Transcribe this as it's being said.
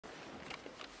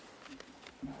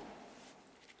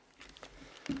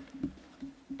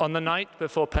On the night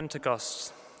before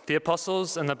Pentecost, the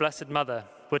apostles and the Blessed Mother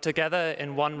were together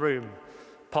in one room,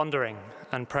 pondering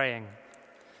and praying.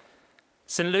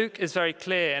 St. Luke is very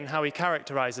clear in how he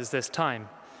characterizes this time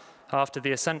after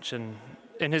the Ascension.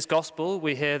 In his Gospel,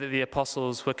 we hear that the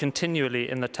apostles were continually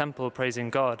in the temple praising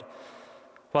God,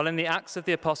 while in the Acts of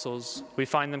the Apostles, we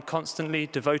find them constantly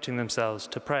devoting themselves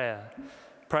to prayer,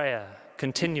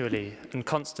 continually and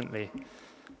constantly.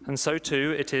 And so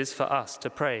too it is for us to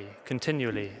pray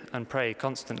continually and pray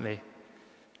constantly.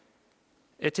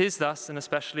 It is thus an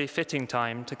especially fitting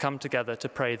time to come together to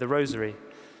pray the Rosary,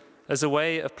 as a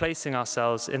way of placing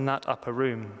ourselves in that upper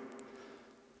room.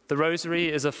 The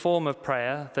Rosary is a form of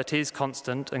prayer that is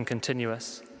constant and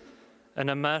continuous, an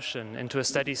immersion into a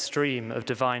steady stream of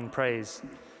divine praise.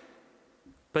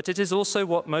 But it is also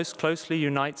what most closely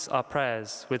unites our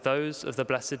prayers with those of the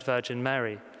Blessed Virgin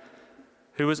Mary,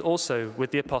 who was also with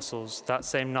the apostles that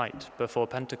same night before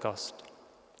Pentecost.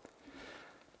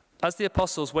 As the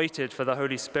apostles waited for the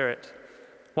Holy Spirit,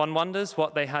 one wonders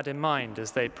what they had in mind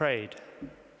as they prayed.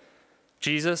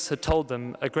 Jesus had told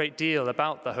them a great deal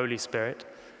about the Holy Spirit,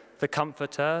 the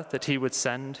Comforter that he would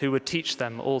send, who would teach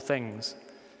them all things.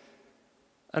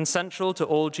 And central to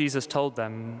all Jesus told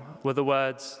them were the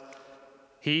words,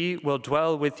 "He will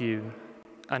dwell with you,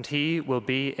 and he will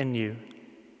be in you."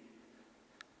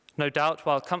 No doubt,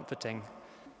 while comforting,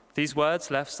 these words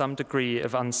left some degree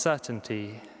of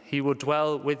uncertainty. He will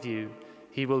dwell with you,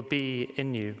 he will be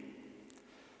in you.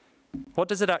 What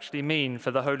does it actually mean for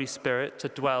the Holy Spirit to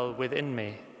dwell within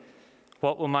me?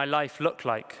 What will my life look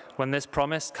like when this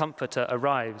promised Comforter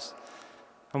arrives?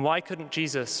 And why couldn't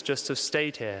Jesus just have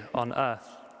stayed here on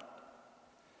earth?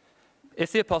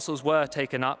 If the apostles were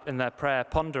taken up in their prayer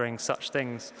pondering such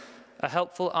things, a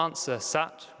helpful answer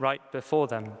sat right before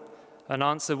them, an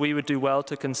answer we would do well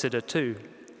to consider too.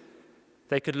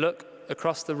 They could look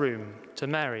across the room to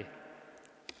Mary.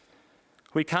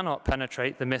 We cannot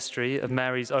penetrate the mystery of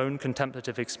Mary's own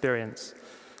contemplative experience,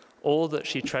 all that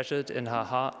she treasured in her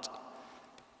heart,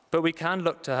 but we can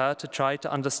look to her to try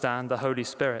to understand the Holy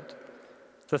Spirit,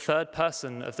 the third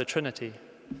person of the Trinity,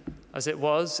 as it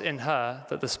was in her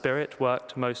that the Spirit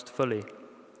worked most fully.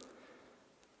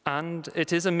 And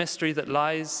it is a mystery that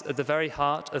lies at the very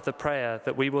heart of the prayer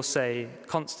that we will say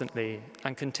constantly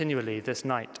and continually this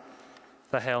night,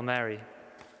 the Hail Mary.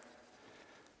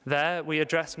 There we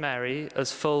address Mary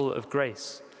as full of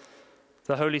grace.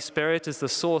 The Holy Spirit is the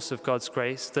source of God's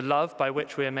grace, the love by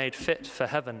which we are made fit for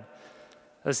heaven.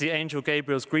 As the angel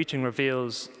Gabriel's greeting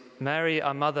reveals, Mary,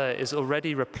 our mother, is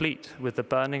already replete with the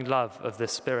burning love of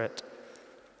this Spirit.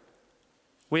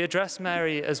 We address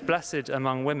Mary as blessed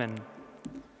among women.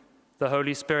 The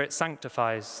Holy Spirit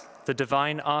sanctifies, the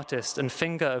divine artist and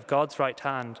finger of God's right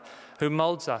hand, who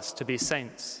molds us to be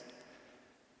saints.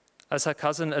 As her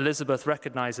cousin Elizabeth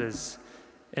recognizes,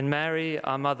 in Mary,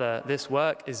 our mother, this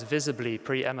work is visibly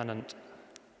preeminent.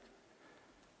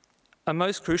 And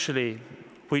most crucially,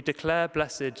 we declare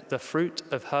blessed the fruit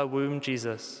of her womb,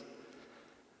 Jesus.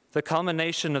 The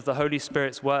culmination of the Holy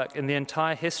Spirit's work in the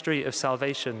entire history of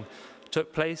salvation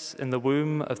took place in the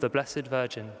womb of the Blessed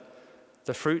Virgin,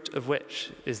 the fruit of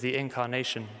which is the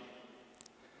Incarnation.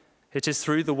 It is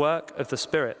through the work of the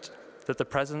Spirit that the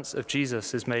presence of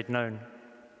Jesus is made known.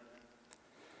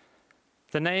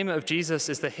 The name of Jesus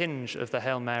is the hinge of the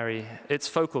Hail Mary, its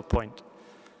focal point.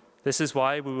 This is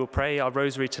why we will pray our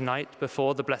Rosary tonight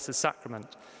before the Blessed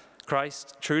Sacrament,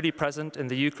 Christ truly present in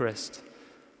the Eucharist,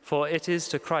 for it is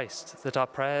to Christ that our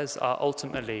prayers are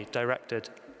ultimately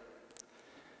directed.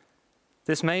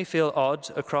 This may feel odd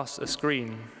across a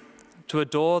screen, to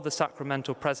adore the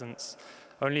sacramental presence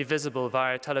only visible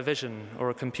via television or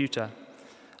a computer,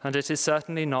 and it is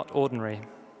certainly not ordinary.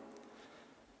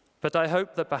 But I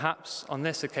hope that perhaps on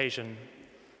this occasion,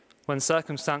 when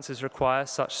circumstances require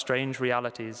such strange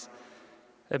realities,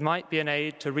 it might be an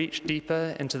aid to reach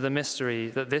deeper into the mystery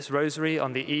that this Rosary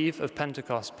on the eve of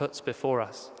Pentecost puts before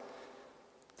us,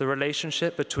 the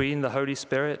relationship between the Holy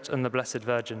Spirit and the Blessed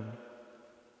Virgin.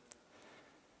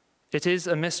 It is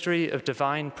a mystery of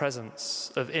divine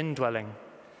presence, of indwelling.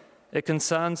 It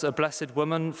concerns a blessed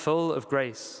woman full of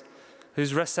grace,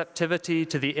 whose receptivity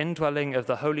to the indwelling of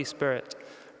the Holy Spirit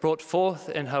brought forth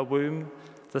in her womb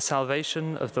the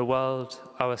salvation of the world,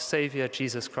 our Saviour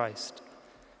Jesus Christ.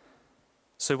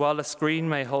 So while a screen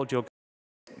may hold your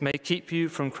gaze, may keep you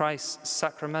from Christ's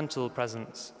sacramental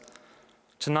presence,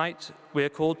 tonight we are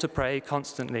called to pray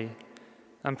constantly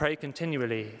and pray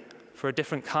continually for a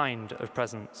different kind of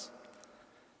presence.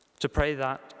 To pray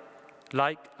that,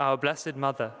 like our Blessed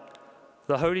Mother,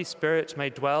 the Holy Spirit may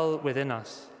dwell within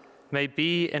us, may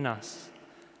be in us,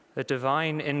 a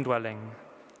divine indwelling,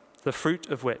 the fruit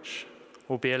of which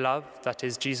will be a love that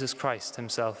is Jesus Christ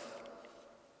himself.